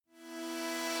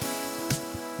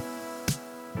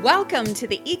Welcome to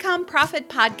the Ecom Profit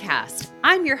Podcast.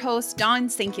 I'm your host, Dawn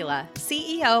Sinkula,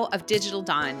 CEO of Digital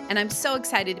Dawn, and I'm so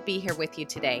excited to be here with you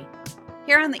today.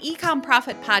 Here on the Ecom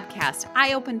Profit Podcast,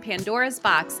 I open Pandora's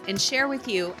box and share with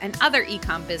you and other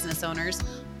ecom business owners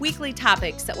weekly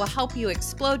topics that will help you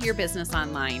explode your business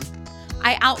online.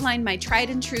 I outline my tried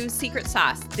and true secret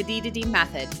sauce, the D2D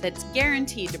method, that's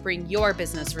guaranteed to bring your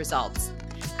business results.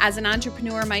 As an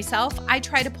entrepreneur myself, I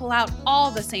try to pull out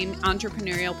all the same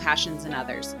entrepreneurial passions in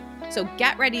others. So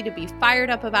get ready to be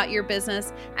fired up about your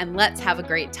business and let's have a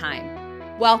great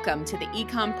time. Welcome to the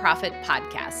Ecom Profit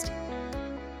Podcast.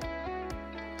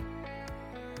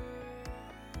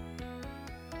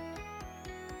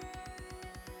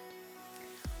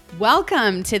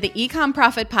 Welcome to the Ecom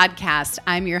Profit Podcast.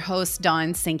 I'm your host,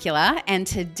 Dawn Sinkula, and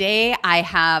today I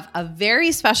have a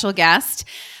very special guest,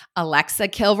 Alexa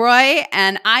Kilroy,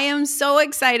 and I am so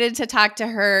excited to talk to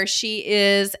her. She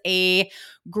is a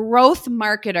growth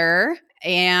marketer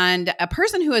and a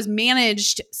person who has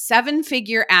managed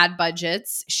seven-figure ad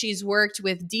budgets. She's worked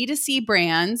with D2C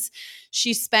brands.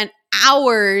 She spent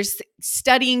hours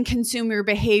studying consumer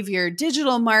behavior,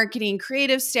 digital marketing,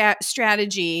 creative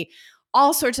strategy,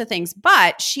 all sorts of things.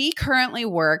 But she currently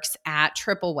works at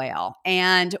TripleWhale,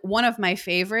 and one of my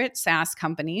favorite SaaS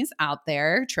companies out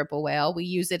there, TripleWhale. We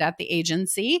use it at the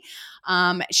agency.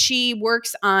 She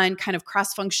works on kind of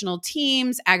cross-functional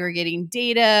teams, aggregating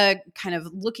data, kind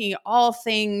of looking at all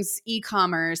things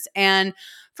e-commerce. And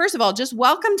first of all, just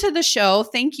welcome to the show.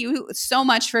 Thank you so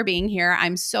much for being here.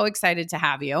 I'm so excited to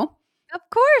have you. Of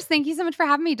course. Thank you so much for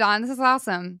having me, Dawn. This is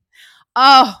awesome.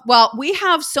 Oh, well, we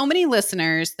have so many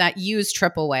listeners that use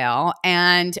TripleWhale,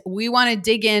 and we want to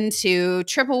dig into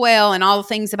TripleWhale and all the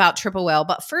things about TripleWhale.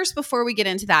 But first, before we get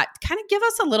into that, kind of give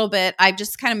us a little bit. I've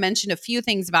just kind of mentioned a few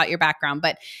things about your background,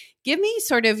 but give me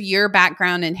sort of your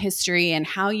background and history and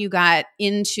how you got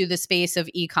into the space of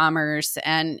e-commerce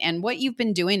and what you've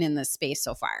been doing in this space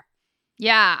so far.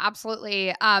 Yeah,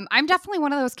 absolutely. I'm definitely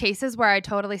one of those cases where I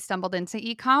totally stumbled into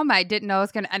e-com. I didn't know I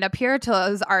was going to end up here till I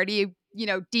was already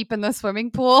deep in the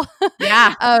swimming pool.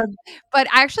 Yeah. But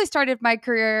I actually started my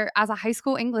career as a high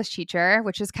school English teacher,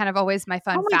 which is kind of always my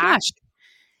fun fact. Gosh.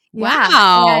 Yeah.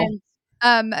 Wow.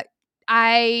 And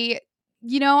I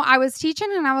was teaching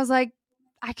and I was like,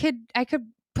 I could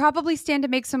probably stand to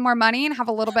make some more money and have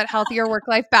a little bit healthier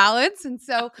work-life balance. And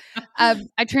so I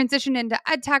transitioned into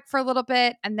ed tech for a little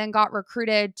bit and then got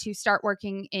recruited to start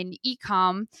working in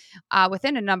e-com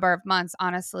within a number of months,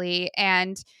 honestly,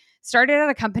 and started at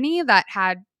a company that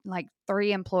had like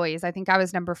 3 employees. I think I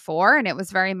was number 4. And it was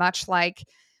very much like,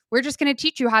 we're just going to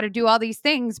teach you how to do all these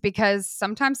things because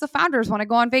sometimes the founders want to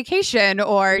go on vacation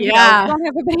or, we don't have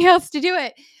anybody else to do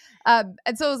it. And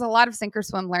so it was a lot of sink or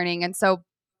swim learning. And so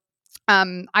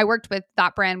I worked with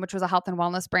that brand, which was a health and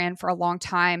wellness brand, for a long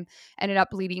time, ended up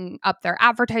leading up their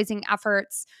advertising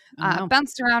efforts,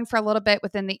 bounced around for a little bit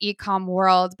within the e-com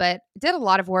world, but did a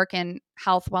lot of work in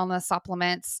health, wellness,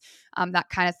 supplements, that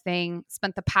kind of thing.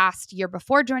 Spent the past year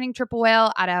before joining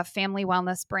TripleWhale at a family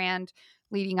wellness brand,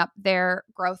 leading up their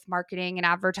growth marketing and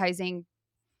advertising.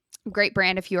 Great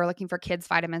brand if you are looking for kids'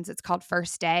 vitamins. It's called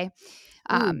First Day.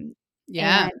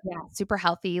 Yeah, super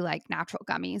healthy, like natural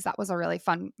gummies. That was a really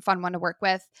fun one to work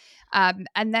with.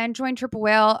 And then joined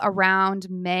TripleWhale around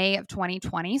May of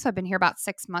 2020. So I've been here about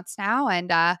 6 months now. And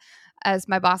as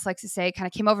my boss likes to say, kind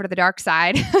of came over to the dark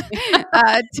side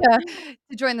to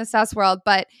join the SaaS world.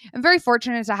 But I'm very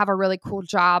fortunate to have a really cool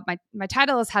job. My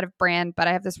title is head of brand, but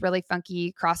I have this really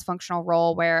funky cross-functional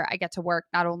role where I get to work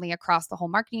not only across the whole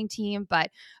marketing team, but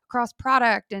across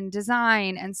product and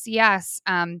design and CS.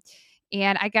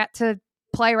 And I get to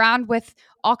play around with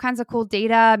all kinds of cool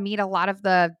data, meet a lot of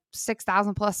the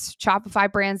 6,000 plus Shopify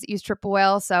brands that use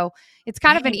TripleWhale. So it's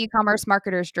kind of an e-commerce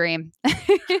marketer's dream.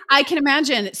 I can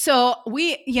imagine. So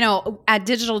we, at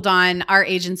Digital Dawn, our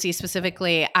agency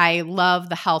specifically, I love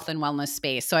the health and wellness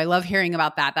space. So I love hearing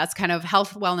about that. That's kind of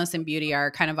health, wellness, and beauty are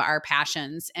kind of our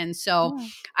passions. And so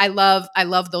I love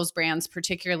those brands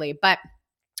particularly. But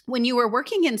when you were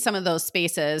working in some of those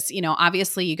spaces,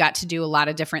 obviously you got to do a lot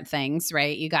of different things,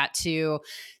 right? You got to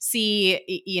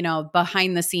see,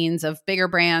 behind the scenes of bigger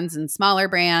brands and smaller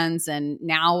brands. And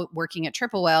now working at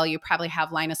TripleWhale, you probably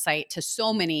have line of sight to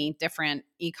so many different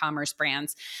e-commerce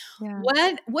brands. Yeah.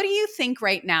 What do you think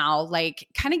right now? Like,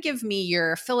 kind of give me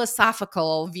your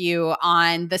philosophical view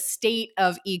on the state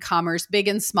of e-commerce, big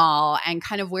and small, and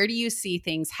kind of where do you see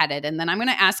things headed? And then I'm going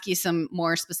to ask you some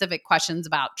more specific questions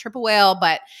about TripleWhale,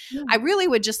 but I really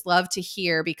would just love to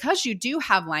hear, because you do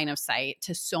have line of sight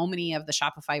to so many of the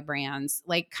Shopify brands,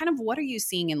 like kind of what are you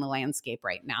seeing in the landscape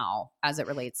right now as it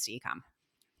relates to e-com?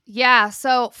 Yeah.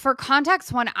 So for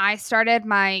context, when I started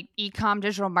my ecom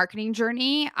digital marketing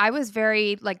journey, I was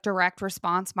very like direct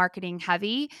response marketing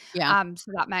heavy. Yeah.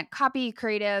 So that meant copy,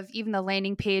 creative, even the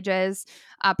landing pages,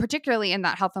 particularly in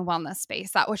that health and wellness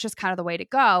space. That was just kind of the way to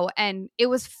go. And it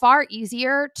was far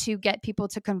easier to get people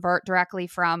to convert directly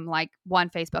from like one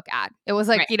Facebook ad. It was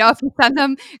like, Right. if you send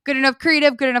them good enough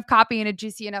creative, good enough copy, and a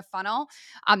juicy enough funnel,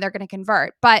 they're going to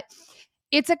convert. But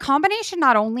it's a combination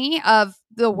not only of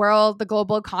the world, the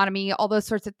global economy, all those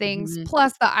sorts of things, Mhm.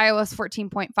 plus the iOS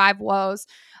 14.5 woes.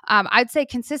 I'd say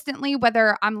consistently,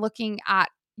 whether I'm looking at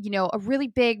a really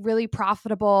big, really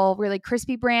profitable, really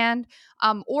crispy brand,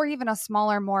 or even a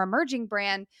smaller, more emerging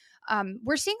brand,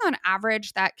 we're seeing on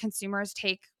average that consumers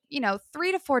take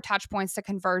 3 to 4 touch points to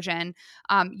conversion,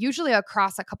 usually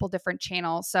across a couple different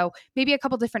channels. So maybe a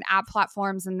couple different ad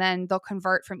platforms, and then they'll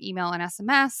convert from email and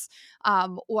SMS,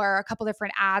 or a couple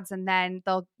different ads, and then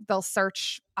they'll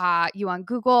search you on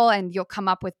Google, and you'll come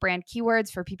up with brand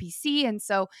keywords for PPC. And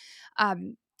so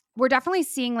we're definitely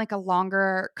seeing like a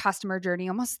longer customer journey,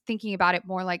 almost thinking about it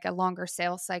more like a longer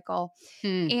sales cycle.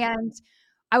 Hmm. And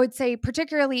I would say,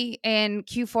 particularly in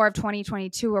Q4 of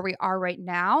 2022, where we are right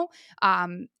now,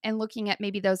 and looking at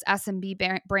maybe those SMB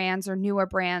brands or newer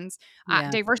brands,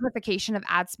 Yeah. diversification of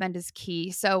ad spend is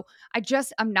key. So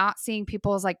I'm not seeing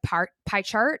people's like pie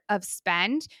chart of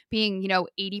spend being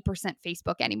 80%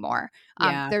 Facebook anymore.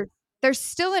 Yeah. There's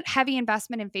still a heavy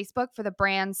investment in Facebook for the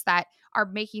brands that are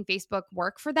making Facebook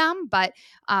work for them, but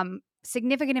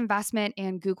significant investment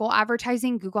in Google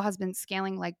advertising. Google has been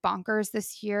scaling like bonkers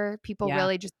this year. People Yeah.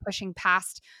 really just pushing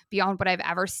past beyond what I've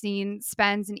ever seen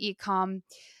spends in ecom.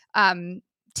 Um,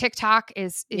 TikTok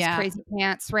is Yeah. crazy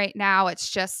pants right now. It's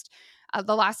just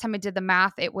the last time I did the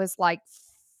math, it was like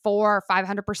 400 or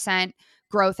 500%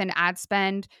 growth in ad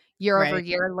spend year over Right.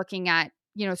 year, looking at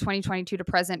 2022 to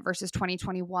present versus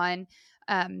 2021.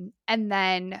 And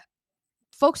then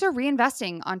folks are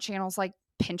reinvesting on channels like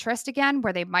Pinterest again,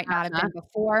 where they might not have Uh-huh. been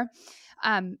before.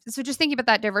 So just thinking about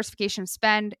that diversification of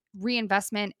spend,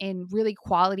 reinvestment in really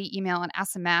quality email and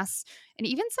SMS, and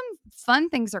even some fun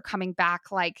things are coming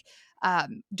back, like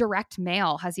direct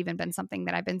mail has even been something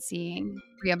that I've been seeing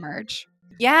reemerge.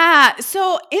 Yeah.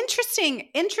 So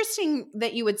interesting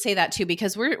that you would say that too,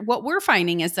 because what we're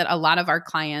finding is that a lot of our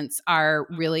clients are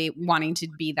really wanting to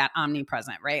be that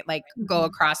omnipresent, right? Like go Mhm.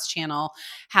 across channel,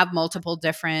 have multiple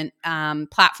different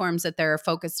platforms that they're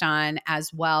focused on,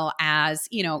 as well as,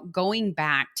 going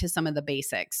back to some of the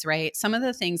basics, right? Some of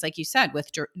the things, like you said,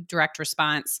 with direct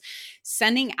response,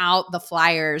 sending out the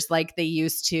flyers like they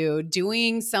used to,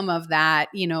 doing some of that,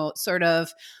 sort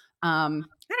of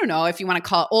I don't know if you want to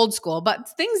call it old school, but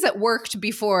things that worked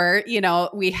before,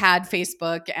 we had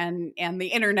Facebook and the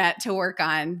internet to work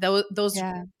on. Yeah.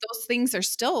 Those things are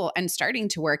still and starting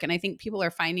to work, and I think people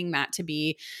are finding that to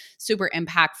be super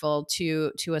impactful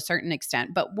to a certain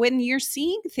extent. But when you're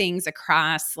seeing things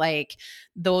across like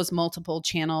those multiple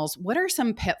channels, what are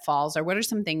some pitfalls, or what are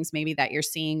some things maybe that you're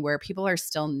seeing where people are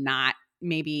still not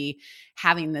maybe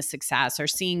having the success or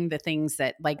seeing the things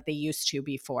that like they used to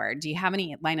before? Do you have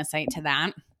any line of sight to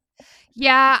that?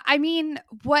 Yeah, I mean,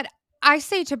 what I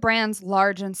say to brands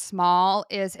large and small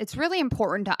is it's really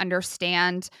important to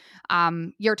understand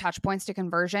your touch points to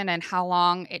conversion and how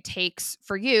long it takes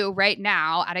for you right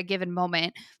now at a given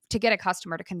moment to get a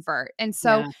customer to convert. And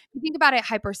so Yeah. you think about it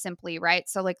hyper simply, right?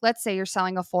 So, like, let's say you're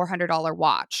selling a $400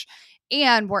 watch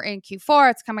and we're in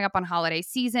Q4, it's coming up on holiday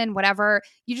season, whatever.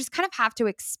 You just kind of have to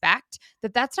expect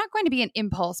that that's not going to be an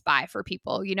impulse buy for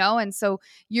people, And so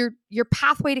your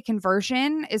pathway to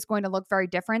conversion is going to look very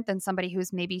different than somebody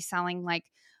who's maybe selling like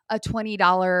a $20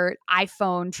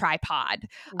 iPhone tripod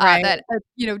Right. that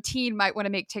a teen might want to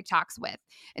make TikToks with.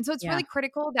 And so it's Yeah. really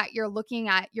critical that you're looking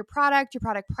at your product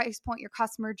price point, your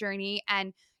customer journey,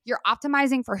 and you're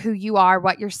optimizing for who you are,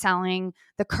 what you're selling,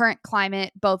 the current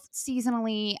climate, both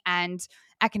seasonally and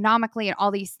economically, and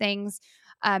all these things.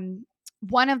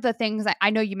 One of the things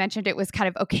I know you mentioned, it was kind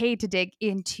of okay to dig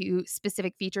into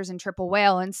specific features in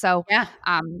TripleWhale. And so, Yeah.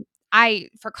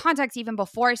 for context, even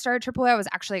before I started TripleWhale, I was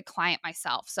actually a client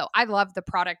myself. So I loved the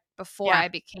product before Yeah. I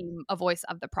became a voice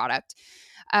of the product.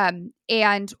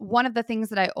 And one of the things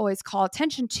that I always call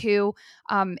attention to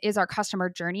is our customer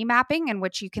journey mapping, in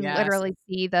which you can Yes. literally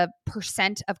see the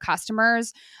percent of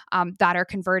customers that are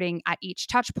converting at each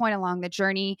touch point along the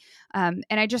journey. And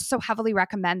I just so heavily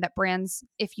recommend that brands,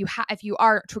 if you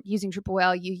are using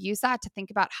TripleWhale, you use that to think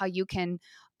about how you can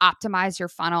optimize your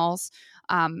funnels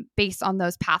based on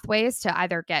those pathways to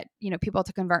either get people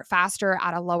to convert faster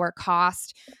at a lower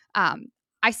cost.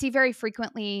 I see very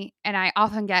frequently, and I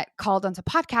often get called onto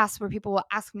podcasts where people will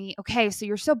ask me, okay, so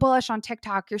you're so bullish on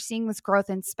TikTok, you're seeing this growth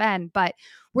in spend, but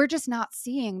we're just not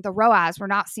seeing the ROAS, we're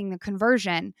not seeing the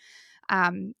conversion.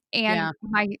 And Yeah.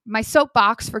 my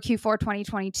soapbox for Q4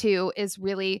 2022 is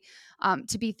really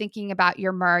to be thinking about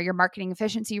your MR, your marketing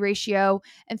efficiency ratio,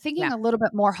 and thinking Yeah. a little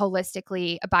bit more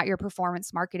holistically about your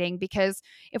performance marketing. Because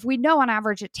if we know on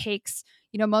average it takes,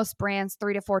 most brands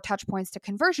 3 to 4 touch points to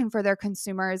conversion for their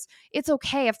consumers, it's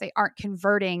okay if they aren't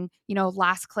converting,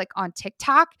 last click on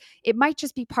TikTok. It might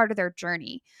just be part of their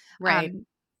journey. Right. Um,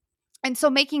 and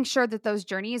so making sure that those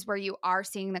journeys where you are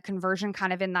seeing the conversion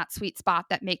kind of in that sweet spot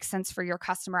that makes sense for your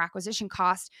customer acquisition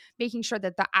cost, making sure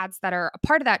that the ads that are a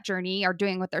part of that journey are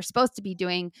doing what they're supposed to be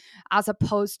doing, as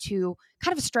opposed to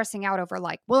kind of stressing out over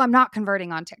like, well, I'm not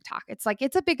converting on TikTok. It's like,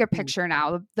 it's a bigger picture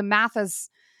now. The math is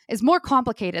more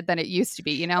complicated than it used to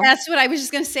be, That's what I was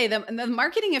just going to say. The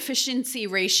marketing efficiency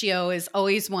ratio is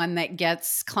always one that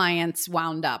gets clients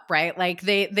wound up, right? Like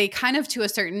they kind of, to a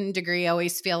certain degree,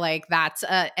 always feel like that's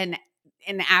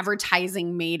an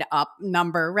advertising made up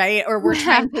number, right? Or we're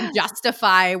trying to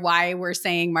justify why we're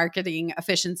saying marketing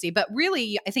efficiency. But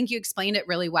really, I think you explained it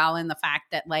really well in the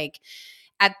fact that like,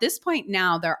 at this point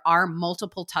now, there are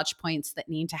multiple touch points that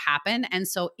need to happen. And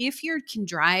so if you can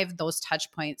drive those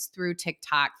touch points through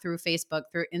TikTok, through Facebook,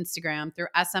 through Instagram, through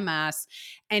SMS,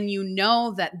 and you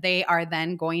know that they are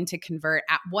then going to convert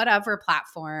at whatever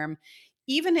platform,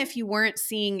 even if you weren't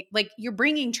seeing, like, you're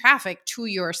bringing traffic to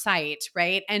your site,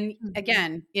 right? And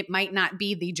again, it might not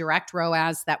be the direct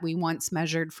ROAS that we once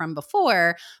measured from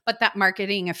before, but that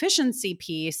marketing efficiency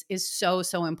piece is so,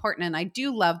 so important. And I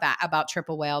do love that about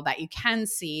TripleWhale, that you can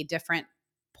see different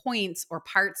points or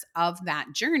parts of that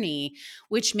journey,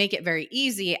 which make it very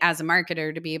easy as a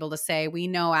marketer to be able to say, we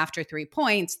know after 3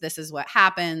 points, this is what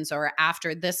happens, or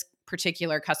after this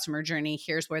particular customer journey,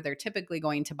 here's where they're typically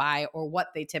going to buy or what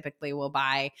they typically will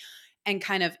buy, and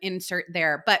kind of insert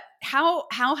there. But how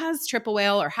has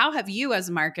TripleWhale, or how have you as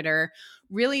a marketer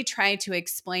really tried to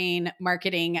explain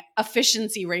marketing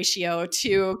efficiency ratio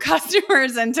to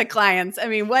customers and to clients? I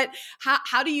mean,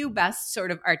 how do you best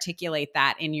sort of articulate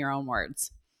that in your own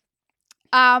words?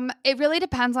 It really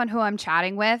depends on who I'm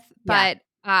chatting with, Yeah. but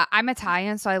I'm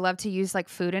Italian, so I love to use like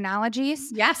food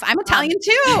analogies. Yes, I'm Italian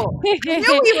too. I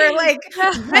knew we were like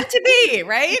meant to be,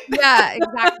 right? Yeah,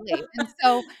 exactly. And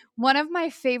so one of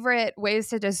my favorite ways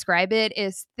to describe it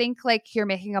is think like you're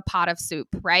making a pot of soup,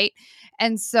 right?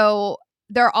 And so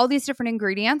there are all these different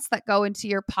ingredients that go into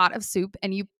your pot of soup,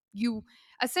 and you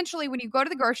essentially, when you go to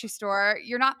the grocery store,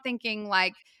 you're not thinking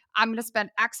like, I'm going to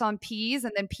spend X on peas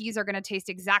and then peas are going to taste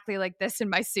exactly like this in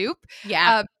my soup.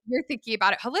 Yeah. You're thinking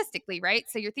about it holistically, right?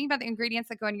 So you're thinking about the ingredients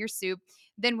that go in your soup.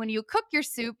 Then when you cook your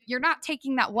soup, you're not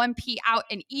taking that one pea out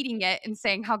and eating it and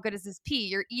saying, how good is this pea?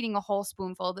 You're eating a whole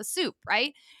spoonful of the soup,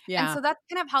 right? And Yeah. so that's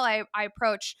kind of how I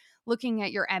approach looking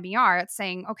at your MER. It's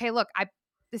saying, okay, look, I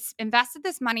invested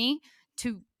this money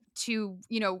to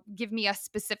give me a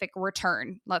specific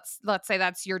return. Let's say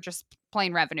that's your just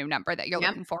plain revenue number that you're Yep.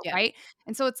 looking for, Yep. right?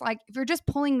 And so it's like, if you're just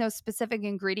pulling those specific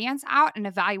ingredients out and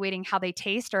evaluating how they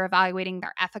taste or evaluating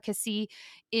their efficacy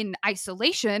in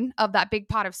isolation of that big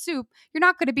pot of soup, you're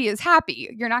not going to be as happy.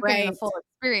 You're not getting the Right. full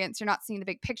experience. You're not seeing the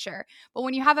big picture. But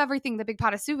when you have everything, the big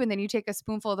pot of soup, and then you take a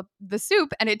spoonful of the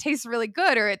soup and it tastes really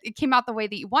good, or it came out the way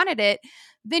that you wanted it,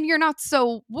 then you're not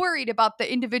so worried about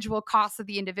the individual costs of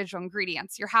the individual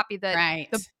ingredients. You're happy that Right.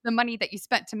 the money that you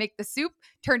spent to make the soup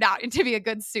turned out to be a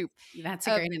good soup. That's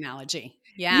a great analogy.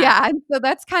 Yeah. Yeah, and so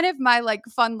that's kind of my like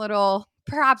fun little,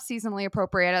 perhaps seasonally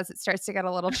appropriate as it starts to get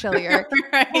a little chillier,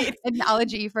 Right.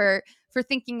 analogy for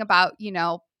thinking about,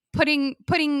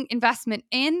 putting investment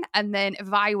in and then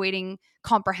evaluating Yeah.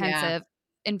 comprehensive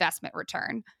investment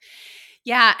return.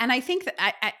 Yeah, and I think that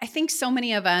I think so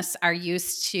many of us are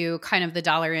used to kind of the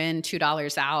dollar in,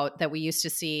 $2 out that we used to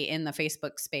see in the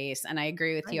Facebook space. And I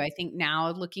agree with you. Right. I think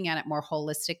now looking at it more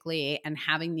holistically and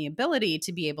having the ability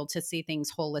to be able to see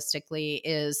things holistically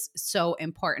is so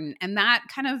important. And that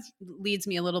kind of leads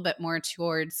me a little bit more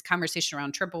towards conversation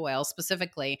around TripleWhale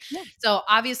specifically. Yeah. So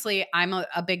obviously, I'm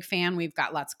a big fan. We've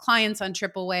got lots of clients on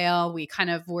TripleWhale. We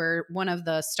kind of were one of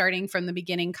the starting from the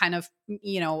beginning kind of,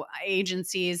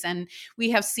 agencies, and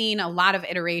we have seen a lot of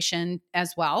iteration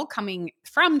as well coming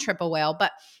from TripleWhale.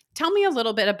 But tell me a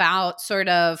little bit about sort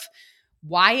of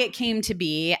why it came to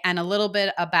be, and a little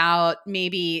bit about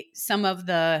maybe some of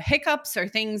the hiccups or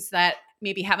things that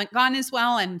maybe haven't gone as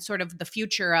well, and sort of the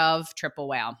future of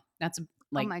TripleWhale. That's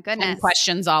Oh like my 10 goodness.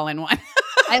 questions all in one.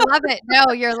 I love it.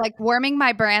 No, you're like warming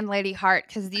my brand lady heart,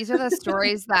 because these are the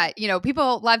stories that,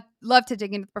 people love to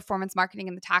dig into performance marketing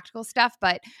and the tactical stuff,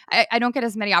 but I don't get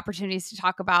as many opportunities to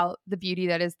talk about the beauty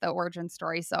that is the origin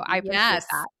story. So I appreciate Yes.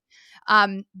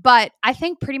 that. But I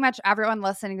think pretty much everyone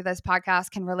listening to this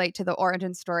podcast can relate to the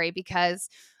origin story, because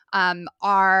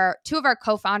our two of our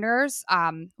co-founders,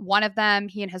 one of them,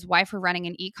 he and his wife were running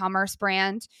an e-commerce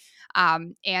brand.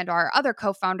 And our other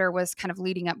co-founder was kind of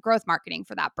leading up growth marketing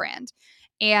for that brand.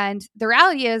 And the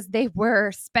reality is they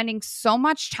were spending so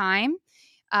much time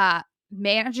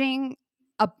managing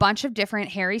a bunch of different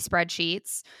hairy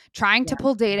spreadsheets, trying to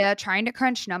pull data, trying to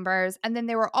crunch numbers. And then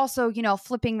they were also,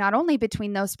 flipping not only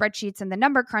between those spreadsheets and the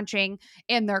number crunching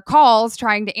and their calls,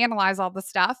 trying to analyze all the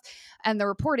stuff and the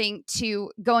reporting, to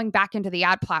going back into the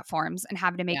ad platforms and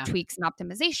having to make tweaks and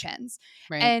optimizations.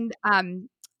 Right. And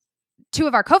two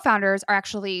of our co-founders are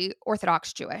actually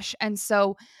Orthodox Jewish. And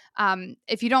so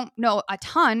if you don't know a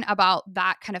ton about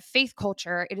that kind of faith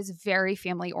culture, it is very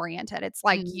family oriented. It's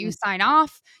like you sign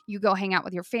off, you go hang out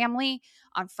with your family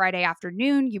on Friday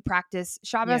afternoon, you practice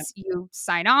Shabbos, you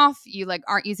sign off, you like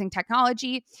aren't using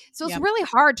technology. So it's really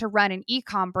hard to run an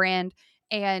e-com brand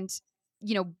and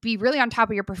be really on top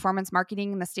of your performance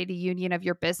marketing and the state of union of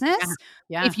your business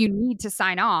if you need to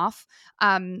sign off.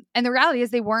 And the reality is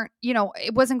they weren't,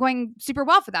 it wasn't going super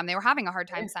well for them. They were having a hard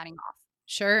time signing off.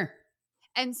 Sure.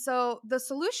 And so the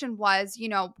solution was,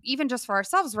 even just for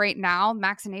ourselves right now,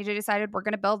 Max and AJ decided we're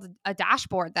going to build a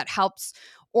dashboard that helps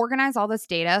organize all this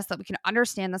data so that we can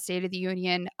understand the state of the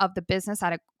union of the business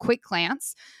at a quick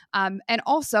glance. And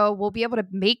also we'll be able to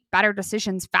make better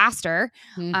decisions faster,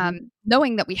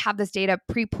 knowing that we have this data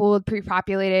pre-pooled,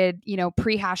 pre-populated,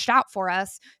 pre-hashed out for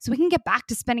us, so we can get back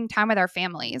to spending time with our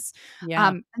families.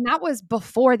 And that was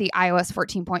before the iOS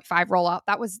 14.5 rollout.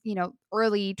 That was,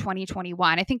 early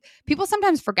 2021. I think people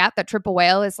sometimes forget that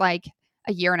TripleWhale is like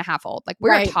a year and a half old. Like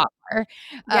we're a toddler.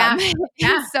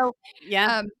 So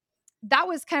that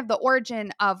was kind of the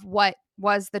origin of what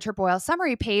was the TripleWhale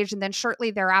summary page. And then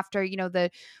shortly thereafter, the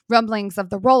rumblings of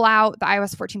the rollout, the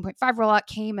iOS 14.5 rollout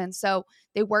came. And so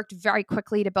they worked very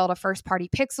quickly to build a first party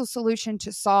pixel solution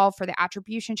to solve for the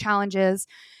attribution challenges.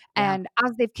 And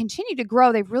as they've continued to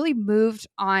grow, they've really moved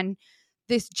on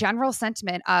this general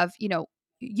sentiment of,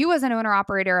 you as an owner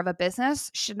operator of a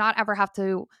business should not ever have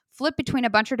to flip between a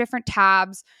bunch of different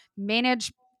tabs,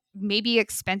 manage maybe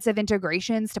expensive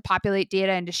integrations to populate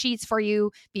data into sheets for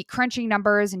you, be crunching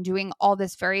numbers and doing all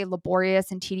this very laborious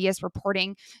and tedious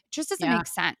reporting. It just doesn't make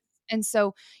sense. And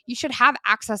so you should have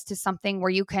access to something where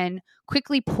you can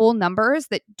quickly pull numbers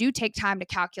that do take time to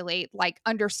calculate, like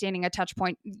understanding a touch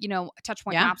point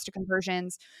maps to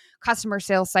conversions, customer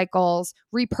sales cycles,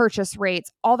 repurchase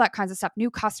rates, all that kinds of stuff, new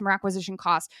customer acquisition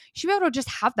costs. You should be able to just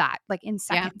have that like in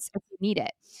seconds if you need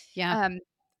it.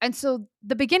 And so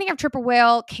the beginning of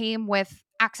TripleWhale came with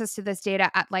access to this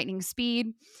data at lightning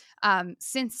speed.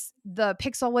 Since the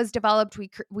Pixel was developed,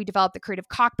 we developed the Creative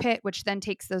Cockpit, which then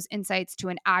takes those insights to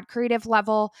an ad creative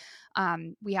level.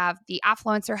 We have the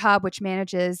Affluencer Hub, which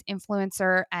manages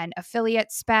influencer and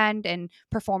affiliate spend and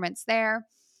performance there.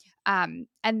 And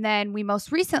then we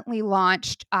most recently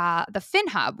launched the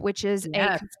FinHub, which is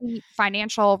a complete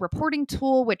financial reporting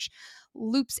tool, which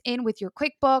loops in with your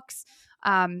QuickBooks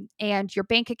and your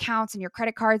bank accounts and your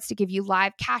credit cards to give you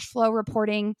live cash flow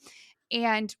reporting.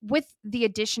 And with the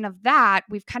addition of that,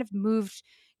 we've kind of moved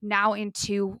now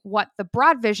into what the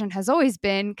broad vision has always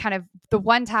been, kind of the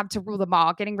one tab to rule them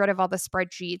all, getting rid of all the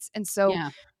spreadsheets. And so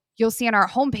you'll see on our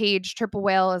homepage,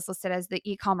 TripleWhale is listed as the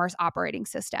e-commerce operating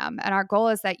system. And our goal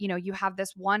is that, you have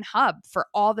this one hub for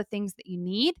all the things that you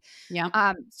need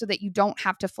so that you don't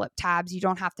have to flip tabs. You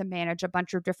don't have to manage a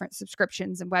bunch of different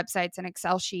subscriptions and websites and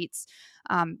Excel sheets.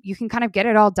 You can kind of get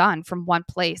it all done from one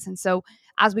place. And so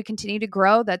as we continue to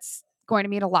grow, that's going to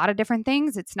mean a lot of different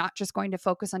things. It's not just going to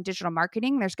focus on digital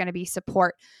marketing. There's going to be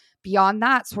support beyond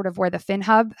that, sort of where the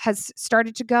FinHub has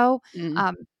started to go.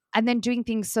 And then doing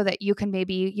things so that you can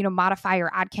maybe, modify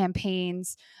your ad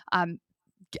campaigns,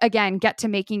 again, get to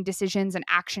making decisions and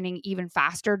actioning even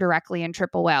faster directly in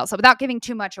TripleWhale. So without giving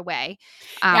too much away.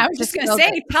 I was just going to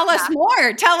say, tell us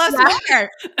more. Tell us more.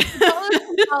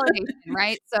 Consolidation,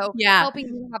 right? So helping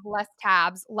you have less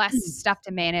tabs, less stuff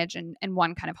to manage and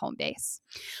one kind of home base.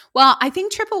 Well, I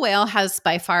think TripleWhale has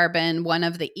by far been one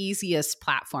of the easiest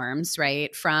platforms,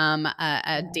 right? From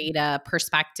a data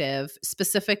perspective,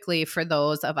 specifically for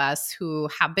those of us who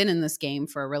have been in this game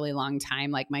for a really long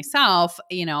time, like myself.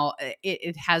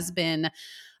 It has been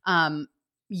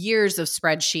years of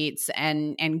spreadsheets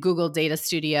and Google Data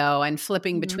Studio and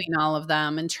flipping between all of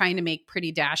them and trying to make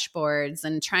pretty dashboards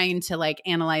and trying to like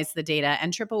analyze the data.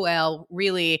 And TripleWhale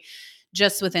really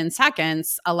just within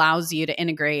seconds allows you to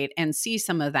integrate and see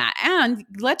some of that and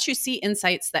lets you see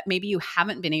insights that maybe you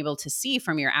haven't been able to see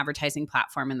from your advertising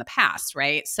platform in the past,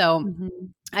 right? So Mhm.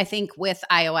 I think with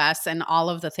iOS and all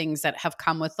of the things that have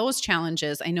come with those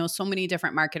challenges, I know so many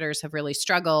different marketers have really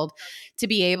struggled to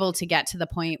be able to get to the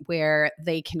point where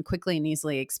they can quickly and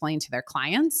easily explain to their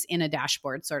clients in a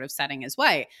dashboard sort of setting as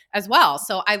well.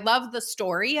 So I love the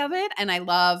story of it, and I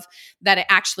love that it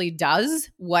actually does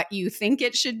what you think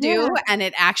it should do, Yeah. and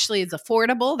it actually is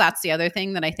affordable. That's the other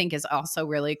thing that I think is also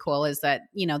really cool, is that,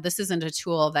 this isn't a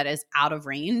tool that is out of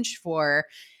range for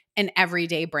an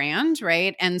everyday brand,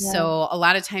 right? And Yeah. so a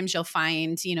lot of times you'll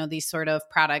find, these sort of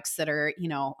products that are,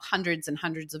 hundreds and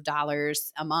hundreds of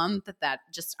dollars a month that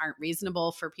just aren't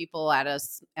reasonable for people at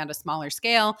a smaller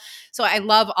scale. So I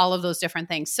love all of those different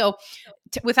things. So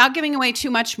without giving away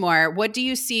too much more, what do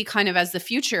you see kind of as the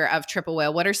future of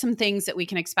TripleWhale? What are some things that we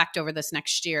can expect over this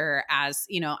next year? As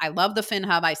I love the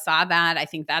FinHub. I saw that. I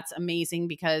think that's amazing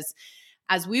because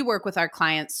as we work with our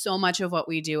clients, so much of what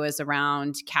we do is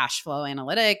around cash flow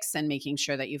analytics and making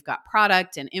sure that you've got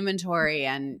product and inventory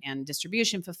and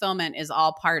distribution fulfillment is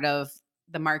all part of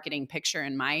the marketing picture,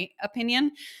 in my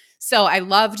opinion. So I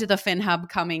loved the FinHub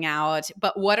coming out,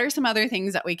 but what are some other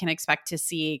things that we can expect to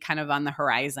see kind of on the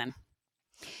horizon?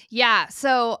 Yeah.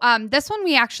 So this one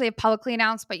we actually have publicly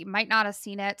announced, but you might not have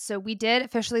seen it. So we did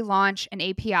officially launch an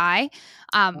API.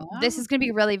 This Oh, is going to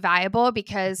be really valuable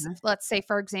because, okay. let's say,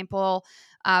 for example,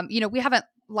 we haven't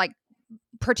like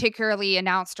particularly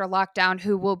announced or locked down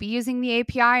who will be using the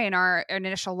API in our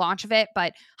initial launch of it.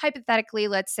 But hypothetically,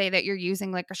 let's say that you're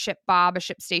using like a Ship Bob, a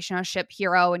Ship Station, a Ship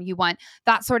Hero, and you want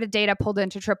that sort of data pulled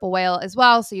into TripleWhale as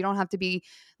well. So you don't have to be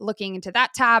looking into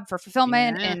that tab for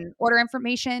fulfillment Yeah. and order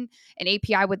information. An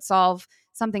API would solve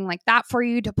something like that for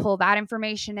you to pull that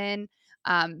information in.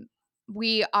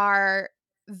 We are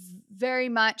very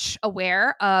much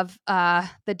aware of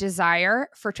the desire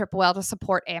for TripleWhale to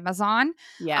support Amazon.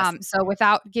 Yes. So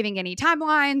without giving any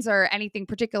timelines or anything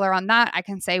particular on that, I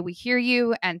can say we hear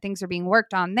you and things are being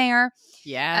worked on there.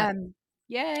 Yes. Um,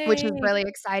 which is Yay. really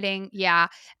exciting. Yeah.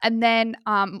 And then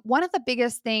one of the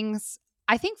biggest things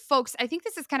I think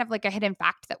this is kind of like a hidden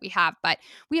fact that we have, but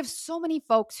we have so many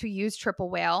folks who use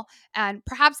TripleWhale, and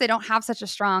perhaps they don't have such a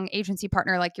strong agency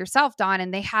partner like yourself, Dawn,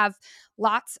 and they have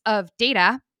lots of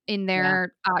data in Yeah.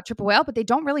 their TripleWhale, but they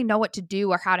don't really know what to do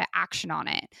or how to action on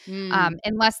it Mm,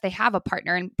 unless they have a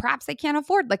partner. And perhaps they can't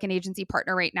afford like an agency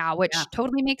partner right now, yeah. which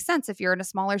totally makes sense if you're in a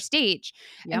smaller stage.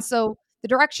 And Yep. so the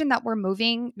direction that we're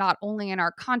moving, not only in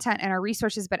our content and our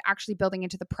resources, but actually building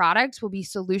into the product, will be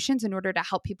solutions in order to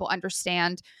help people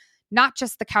understand not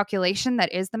just the calculation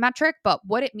that is the metric, but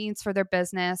what it means for their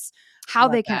business, how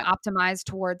Love they can that. optimize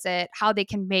towards it, how they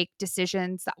can make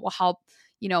decisions that will help,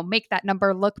 make that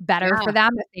number look better Yeah. for them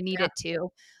if they need Yeah. it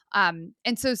to.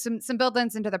 And so some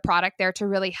build-ins into the product there to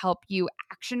really help you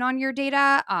action on your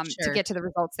data to Sure. get to the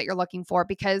results that you're looking for.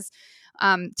 Because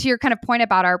to your kind of point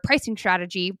about our pricing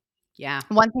strategy, Yeah.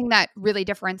 one thing that really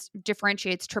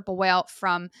differentiates TripleWhale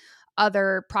from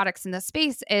other products in the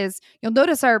space is you'll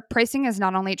notice our pricing is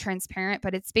not only transparent,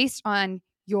 but it's based on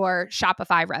your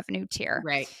Shopify revenue tier,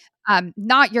 Right.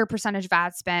 not your percentage of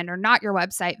ad spend or not your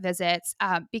website visits,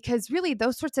 because really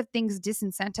those sorts of things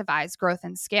disincentivize growth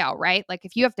and scale, right? Like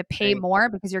if you have to pay Great. more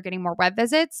because you're getting more web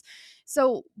visits.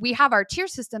 So we have our tier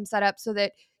system set up so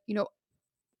that,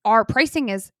 our pricing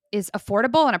is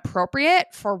affordable and appropriate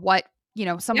for what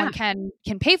Yeah. someone can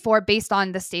pay for based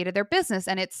on the state of their business,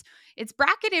 and it's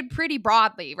bracketed pretty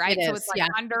broadly, It right? So it's is. like Yeah.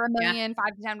 under a Yeah. million,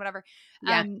 5 to 10, whatever.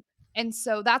 Yeah. um and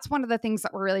so that's one of the things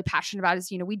that we're really passionate about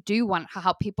is we do want to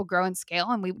help people grow and scale,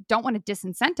 and we don't want to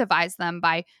disincentivize them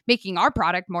by making our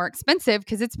product more expensive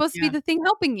because it's supposed to be Yeah. the thing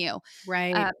helping you.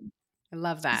 Right. um, I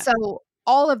love that. so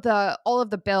all of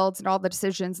the builds and all the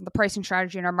decisions and the pricing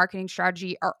strategy and our marketing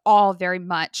strategy are all very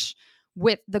much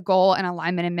with the goal and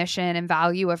alignment and mission and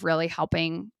value of really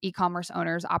helping e-commerce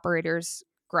owners, operators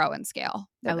grow and scale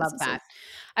I their love businesses. that.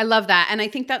 I love that. And I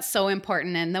think that's so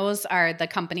important. And those are the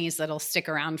companies that'll stick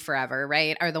around forever,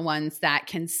 right? Are the ones that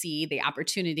can see the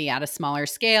opportunity at a smaller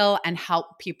scale and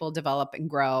help people develop and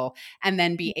grow and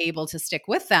then be able to stick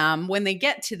with them when they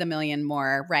get to the million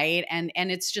more, right? And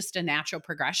it's just a natural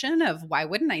progression of why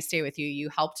wouldn't I stay with you? You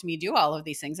helped me do all of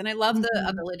these things. And I love the Mhm.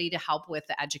 ability to help with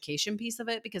the education piece of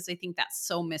it because I think that's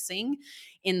so missing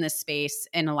in this space.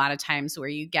 And a lot of times where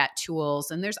you get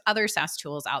tools, and there's other SaaS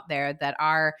tools out there that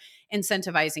are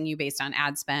incentivizing you based on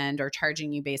ad spend or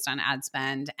charging you based on ad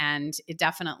spend. And it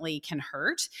definitely can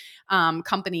hurt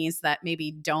companies that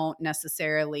maybe don't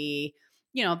necessarily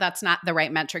that's not the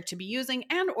right metric to be using,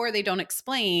 and or they don't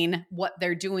explain what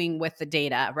they're doing with the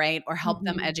data, right? Or help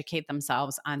them Mhm. educate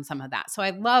themselves on some of that. So I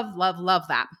love, love, love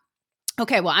that.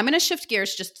 Okay, well, I'm going to shift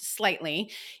gears just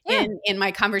slightly Yeah. in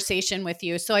my conversation with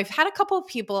you. So I've had a couple of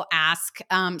people ask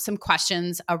some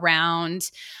questions around,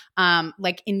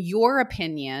 like, in your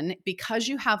opinion, because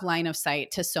you have line of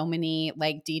sight to so many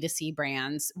like D2C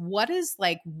brands, what is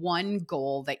like one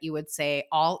goal that you would say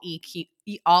all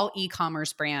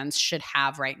e-commerce brands should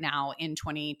have right now in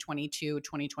 2022,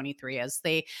 2023, as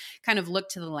they kind of look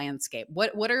to the landscape?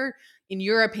 What are, in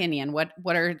your opinion,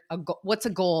 what's a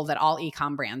goal that all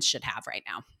e-com brands should have right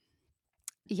now?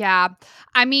 Yeah.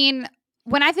 I mean,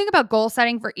 when I think about goal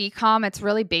setting for e-com, it's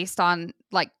really based on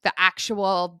like the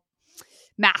actual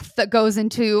math that goes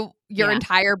into your Yeah.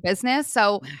 entire business.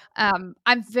 So, Yeah.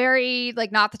 I'm very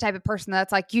like not the type of person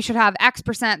that's like you should have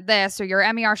X% this or your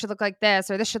MER should look like this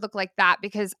or this should look like that,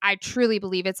 because I truly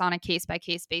believe it's on a case by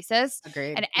case basis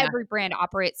Agreed. and Yeah. every brand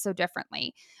operates so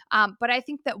differently. But I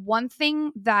think that one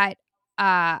thing that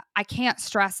I can't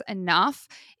stress enough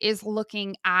is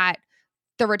looking at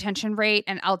the retention rate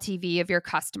and LTV of your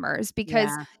customers, because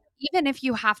Yeah. even if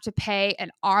you have to pay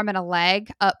an arm and a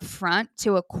leg up front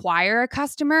to acquire a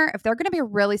customer, if they're going to be a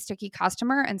really sticky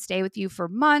customer and stay with you for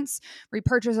months,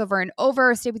 repurchase over and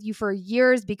over, stay with you for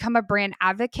years, become a brand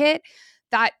advocate,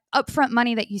 that upfront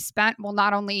money that you spent will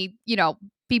not only,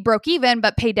 be broke even,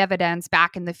 but pay dividends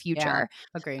back in the Yeah. future.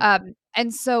 Agreed.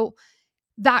 And so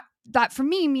that for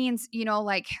me means,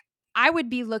 like I would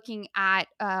be looking at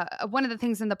one of the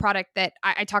things in the product that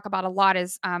I talk about a lot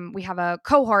is we have a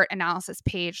cohort analysis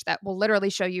page that will literally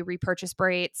show you repurchase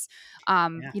rates,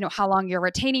 Yeah. how long you're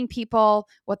retaining people,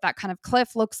 what that kind of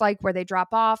cliff looks like, where they drop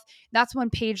off. That's one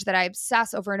page that I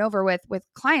obsess over and over with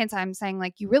clients. I'm saying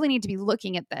like, you really need to be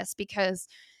looking at this, because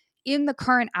in the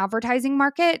current advertising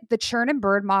market, the churn and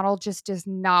burn model just does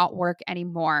not work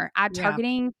anymore. Ad Yeah.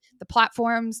 targeting, the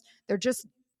platforms, they're just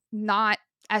not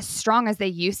as strong as they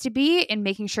used to be in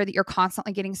making sure that you're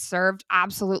constantly getting served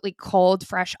absolutely cold,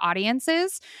 fresh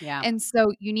audiences. Yeah. And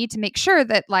so you need to make sure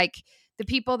that like the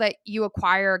people that you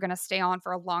acquire are going to stay on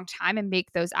for a long time and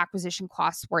make those acquisition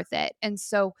costs worth it. And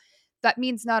so that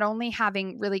means not only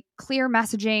having really clear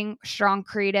messaging, strong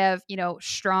creative,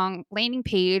 strong landing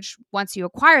page once you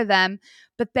acquire them,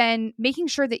 but then making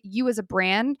sure that you as a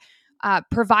brand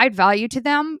provide value to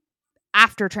them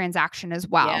after transaction as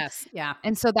well. Yes. Yeah.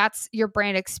 And so that's your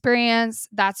brand experience,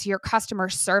 that's your customer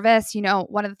service.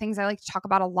 One of the things I like to talk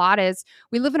about a lot is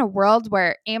we live in a world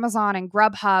where Amazon and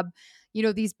Grubhub,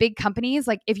 these big companies,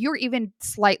 like if you're even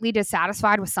slightly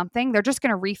dissatisfied with something, they're just going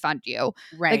to refund you.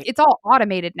 Like Right. it's all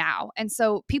automated now. And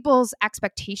so people's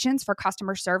expectations for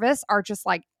customer service are just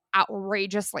like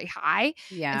outrageously high.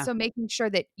 And Yeah. so making sure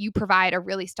that you provide a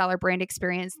really stellar brand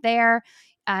experience there,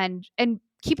 and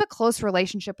keep a close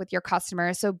relationship with your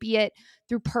customers. So be it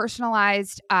through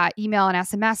personalized email and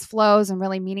SMS flows and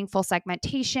really meaningful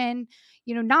segmentation,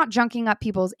 not junking up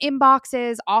people's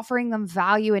inboxes, offering them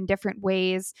value in different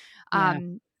ways, Yeah.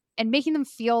 and making them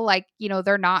feel like,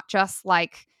 they're not just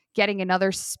like getting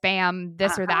another spam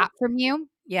this or Uh-huh. that from you.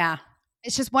 Yeah.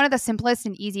 It's just one of the simplest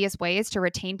and easiest ways to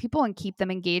retain people and keep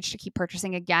them engaged to keep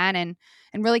purchasing again, and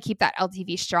really keep that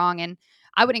LTV strong. And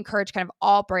I would encourage kind of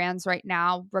all brands right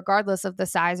now, regardless of the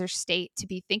size or state, to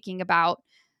be thinking about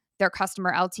their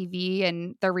customer LTV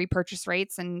and their repurchase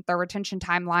rates and their retention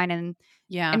timeline, and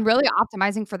Yeah. and really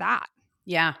optimizing for that.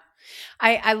 Yeah.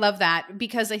 I love that,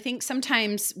 because I think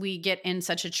sometimes we get in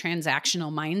such a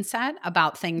transactional mindset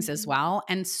about things as Mhm. well.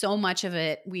 And so much of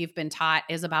it we've been taught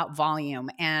is about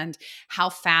volume and how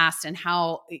fast and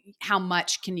how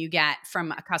much can you get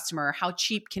from a customer, how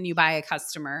cheap can you buy a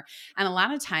customer. And a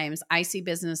lot of times I see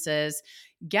businesses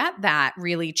get that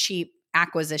really cheap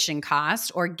acquisition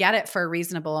cost or get it for a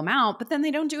reasonable amount, but then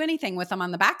they don't do anything with them on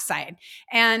the backside.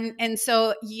 And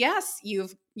so yes,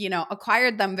 you've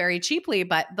acquired them very cheaply,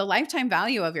 but the lifetime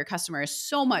value of your customer is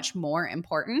so much more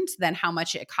important than how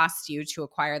much it costs you to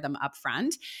acquire them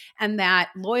upfront. And that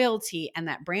loyalty and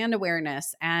that brand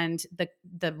awareness and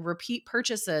the repeat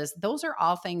purchases, those are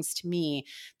all things to me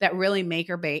that really make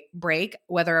or break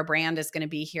whether a brand is going to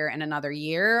be here in another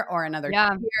year or another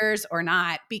Yeah. 2 years or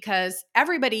not, because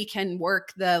everybody can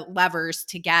work the levers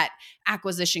to get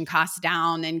acquisition costs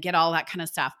down and get all that kind of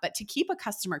stuff. But to keep a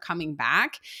customer coming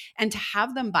back and to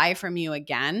have them buy from you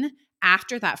again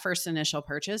after that first initial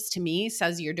purchase, to me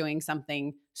says you're doing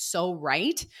something so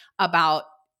right about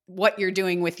what you're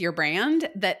doing with your brand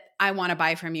that I want to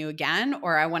buy from you again,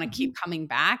 or I want to Mhm. keep coming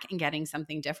back and getting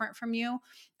something different from you.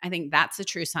 I think that's a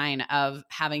true sign of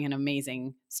having an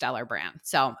amazing stellar brand.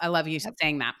 So I love you Yep.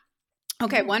 saying that.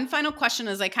 Okay, one final question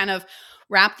as I kind of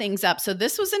wrap things up. So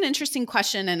this was an interesting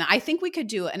question, and I think we could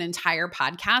do an entire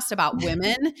podcast about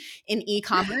women in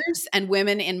e-commerce and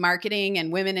women in marketing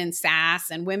and women in SaaS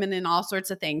and women in all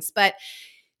sorts of things. But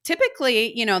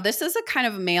typically, this is a kind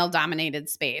of male-dominated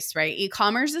space, right?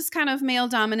 E-commerce is kind of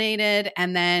male-dominated,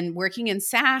 and then working in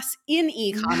SaaS in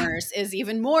e-commerce is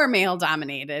even more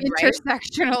male-dominated, right?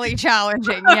 Intersectionally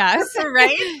challenging, yes.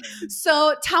 Right?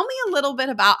 So tell me a little bit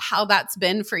about how that's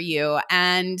been for you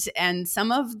and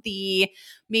some of the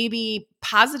maybe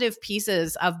positive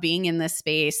pieces of being in this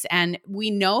space. And we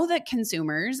know that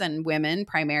consumers and women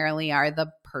primarily are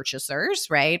the purchasers,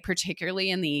 right? Particularly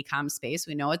in the e-com space.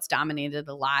 We know it's dominated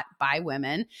a lot by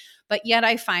women, but yet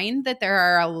I find that there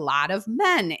are a lot of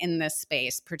men in this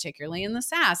space, particularly in the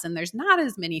SaaS, and there's not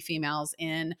as many females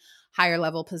in higher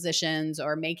level positions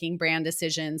or making brand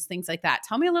decisions, things like that.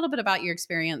 Tell me a little bit about your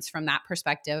experience from that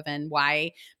perspective and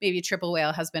why maybe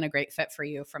TripleWhale has been a great fit for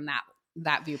you from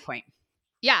that viewpoint.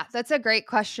 Yeah, that's a great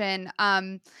question.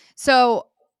 So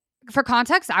for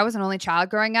context, I was an only child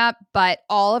growing up, but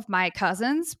all of my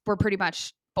cousins were pretty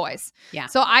much boys. Yeah.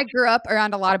 So I grew up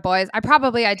around a lot of boys. I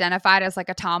probably identified as like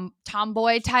a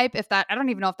tomboy type, I don't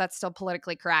even know if that's still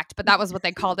politically correct, but that was what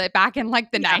they called it back in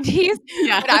like the 90s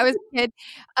Yeah. when I was a kid.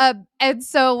 And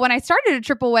so when I started at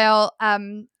TripleWhale,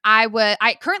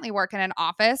 I currently work in an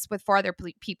office with 4 other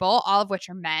people, all of which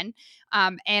are men.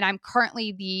 And I'm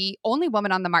currently the only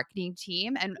woman on the marketing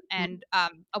team and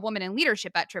a woman in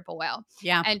leadership at TripleWhale.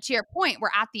 Yeah. And to your point, we're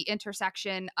at the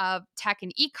intersection of tech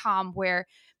and e-com, where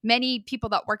many people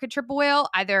that work at TripleWhale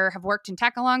either have worked in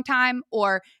tech a long time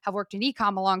or have worked in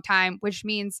e-com a long time, which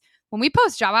means when we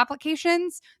post job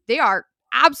applications, they are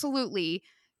absolutely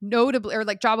notably, or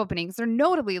like job openings, they're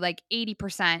notably like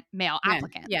 80% male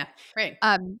applicants. Yeah. Right.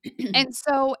 And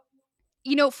so,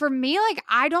 for me, like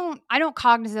I don't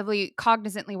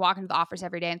cognizantly walk into the office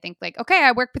every day and think like, okay,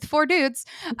 I work with 4 dudes.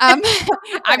 I'm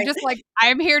just like,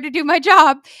 I'm here to do my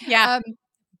job. Yeah.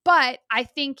 But I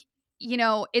think,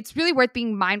 it's really worth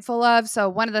being mindful of. So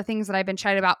one of the things that I've been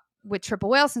chatting about with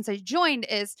TripleWhale since I joined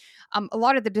is a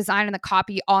lot of the design and the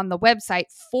copy on the website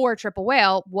for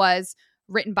TripleWhale was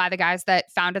written by the guys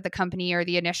that founded the company or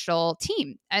the initial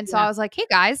team. And so I was like, hey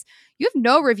guys, you have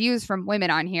no reviews from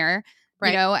women on here,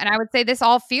 right. And I would say this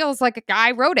all feels like a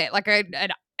guy wrote it, like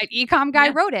an e-com guy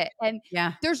wrote it. And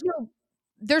there's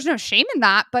no shame in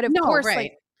that. But of course,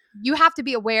 like you have to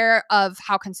be aware of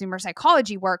how consumer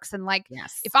psychology works. And like,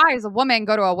 if I, as a woman,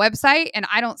 go to a website and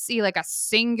I don't see like a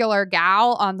singular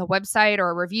gal on the website or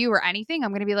a review or anything,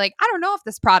 I'm going to be like, I don't know if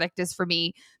this product is for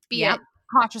me, be it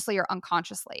consciously or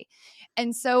unconsciously.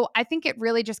 And so I think it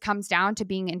really just comes down to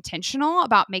being intentional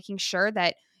about making sure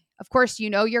that, of course,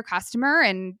 your customer,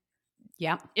 and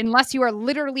unless you are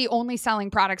literally only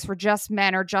selling products for just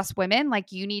men or just women,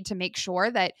 like you need to make sure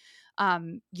that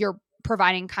you're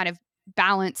providing kind of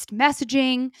balanced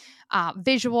messaging,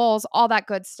 visuals, all that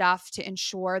good stuff to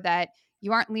ensure that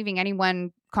you aren't leaving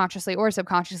anyone consciously or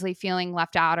subconsciously feeling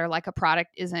left out or like a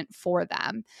product isn't for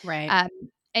them. Right.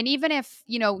 And even if,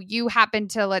 you happen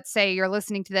to, let's say you're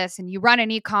listening to this and you run an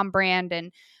e-com brand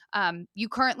and you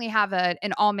currently have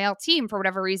an all-male team for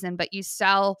whatever reason, but you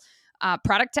sell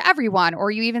product to everyone,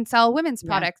 or you even sell women's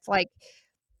products, like,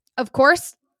 of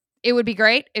course, it would be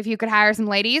great if you could hire some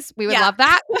ladies. We would love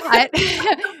that. But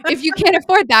if you can't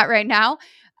afford that right now,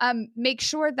 make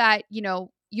sure that,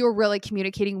 you're really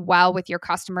communicating well with your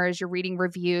customers. You're reading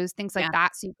reviews, things like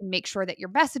that. So you can make sure that your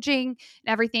messaging and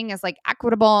everything is like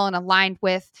equitable and aligned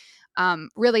with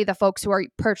really the folks who are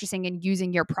purchasing and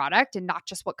using your product and not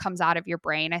just what comes out of your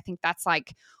brain. I think that's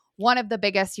like one of the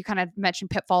biggest, you kind of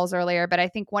mentioned pitfalls earlier, but I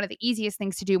think one of the easiest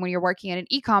things to do when you're working in an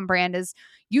e-com brand is,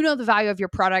 the value of your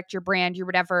product, your brand, your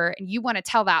whatever, and you want to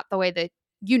tell that the way that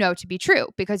to be true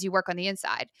because you work on the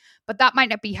inside. But that might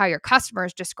not be how your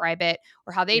customers describe it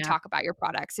or how they talk about your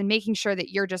products, and making sure that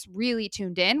you're just really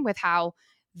tuned in with how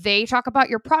they talk about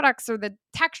your products or the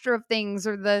texture of things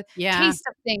or the taste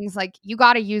of things. Like you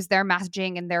got to use their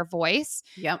messaging and their voice.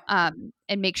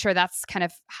 And make sure that's kind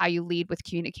of how you lead with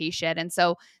communication. And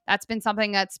so that's been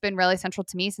something that's been really central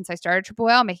to me since I started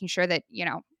TripleWhale, making sure that,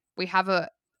 we have a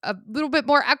little bit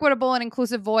more equitable and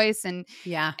inclusive voice and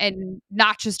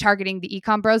not just targeting the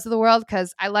e-com bros of the world.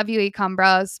 Cause I love you e-com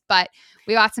bros, but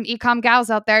we got some e-com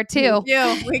gals out there too.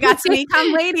 We got some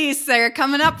e-com ladies that are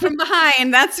coming up from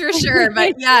behind. That's for sure.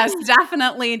 But yes,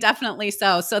 definitely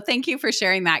so. So thank you for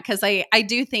sharing that. Cause I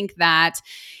do think that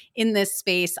in this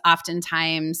space,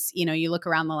 oftentimes, you look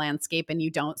around the landscape and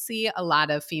you don't see a lot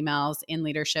of females in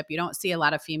leadership. You don't see a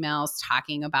lot of females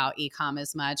talking about e-com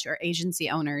as much, or agency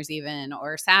owners even,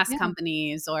 or SaaS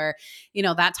companies, or,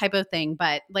 that type of thing.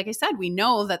 But like I said, we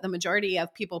know that the majority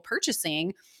of people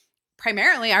purchasing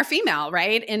primarily are female,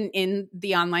 right? In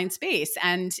the online space.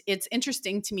 And it's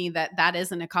interesting to me that that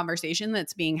isn't a conversation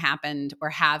that's being happened or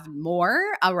have more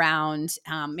around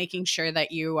making sure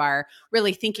that you are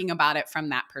really thinking about it from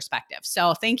that perspective.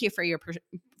 So thank you for your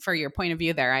point of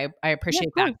view there. I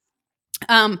appreciate that.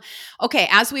 Okay,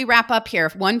 as we wrap up here,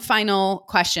 one final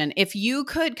question. If you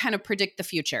could kind of predict the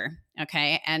future,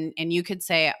 okay, and you could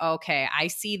say, okay, I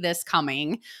see this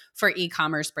coming for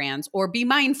e-commerce brands, or be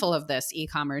mindful of this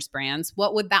e-commerce brands,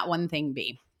 what would that one thing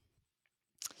be?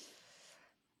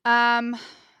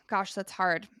 Gosh, that's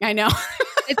hard. I know.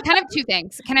 It's kind of two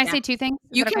things. Can I say two things?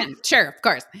 You can. Okay? Sure, of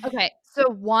course. Okay. So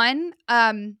one,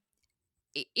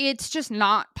 it's just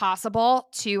not possible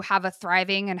to have a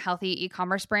thriving and healthy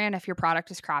e-commerce brand if your product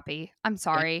is crappy. I'm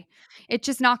sorry. Right. It's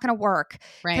just not going to work,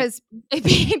 because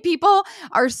people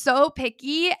are so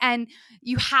picky, and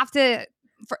you have to,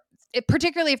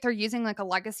 particularly if they're using like a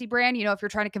legacy brand, if you're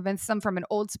trying to convince them from an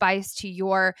Old Spice to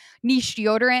your niche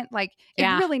deodorant, like it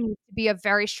really needs to be a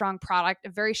very strong product, a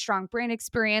very strong brand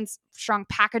experience, strong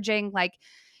packaging. Like,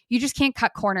 you just can't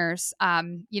cut corners.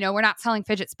 We're not selling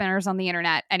fidget spinners on the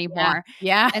internet anymore.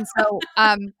 Yeah. And so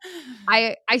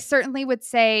I certainly would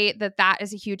say that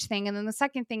is a huge thing. And then the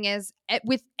second thing is,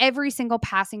 with every single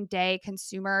passing day,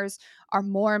 consumers are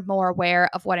more and more aware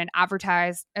of what an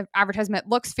advertisement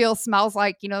looks, feels, smells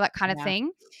like, that kind of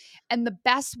thing. And the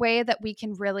best way that we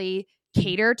can really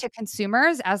cater to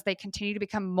consumers as they continue to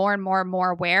become more and more and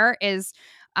more aware is,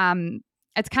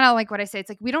 it's kind of like what I say. It's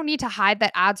like, we don't need to hide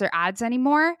that ads are ads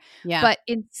anymore, but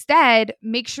instead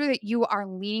make sure that you are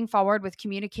leaning forward with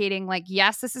communicating like,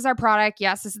 yes, this is our product.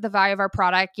 Yes, this is the value of our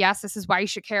product. Yes, this is why you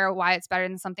should care, why it's better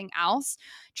than something else.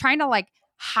 Trying to like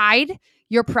hide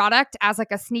your product as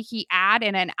like a sneaky ad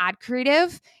in an ad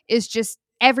creative is just,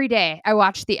 every day I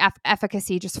watch the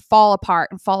efficacy just fall apart.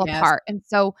 And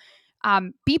so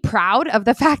be proud of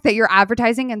the fact that you're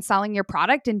advertising and selling your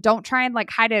product, and don't try and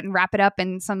like hide it and wrap it up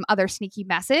in some other sneaky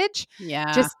message.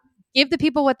 Just give the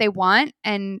people what they want.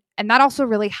 And that also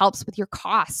really helps with your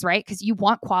costs, right? Because you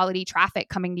want quality traffic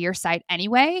coming to your site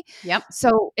anyway.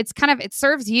 So it's it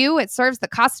serves you, it serves the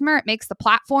customer, it makes the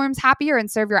platforms happier and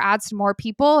serve your ads to more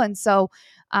people. And so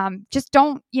just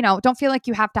don't feel like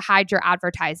you have to hide your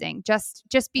advertising. Just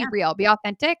be real, be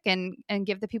authentic, and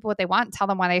give the people what they want and tell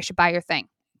them why they should buy your thing.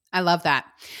 I love that.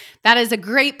 That is a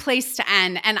great place to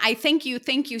end. And I thank you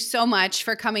so much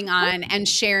for coming on and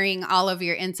sharing all of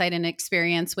your insight and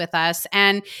experience with us.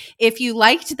 And if you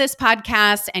liked this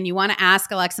podcast and you want to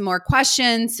ask Alexa more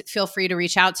questions, feel free to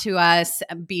reach out to us.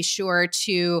 Be sure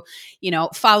to,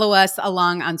 follow us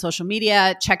along on social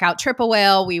media. Check out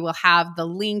TripleWhale. We will have the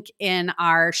link in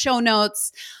our show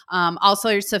notes, all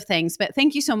sorts of things. But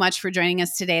thank you so much for joining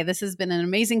us today. This has been an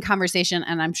amazing conversation,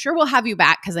 and I'm sure we'll have you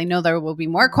back because I know there will be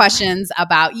more questions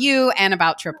about you and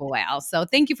about TripleWhale. So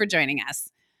thank you for joining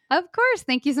us. Of course.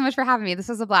 Thank you so much for having me. This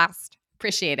was a blast.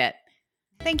 Appreciate it.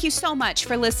 Thank you so much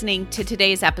for listening to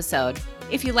today's episode.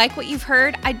 If you like what you've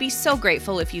heard, I'd be so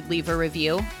grateful if you'd leave a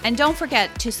review. And don't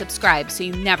forget to subscribe so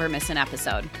you never miss an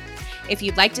episode. If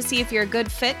you'd like to see if you're a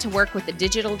good fit to work with the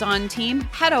Digital Dawn team,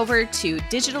 head over to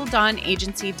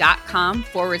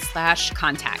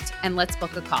digitaldawnagency.com/contact and let's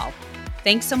book a call.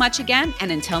 Thanks so much again,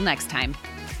 and until next time.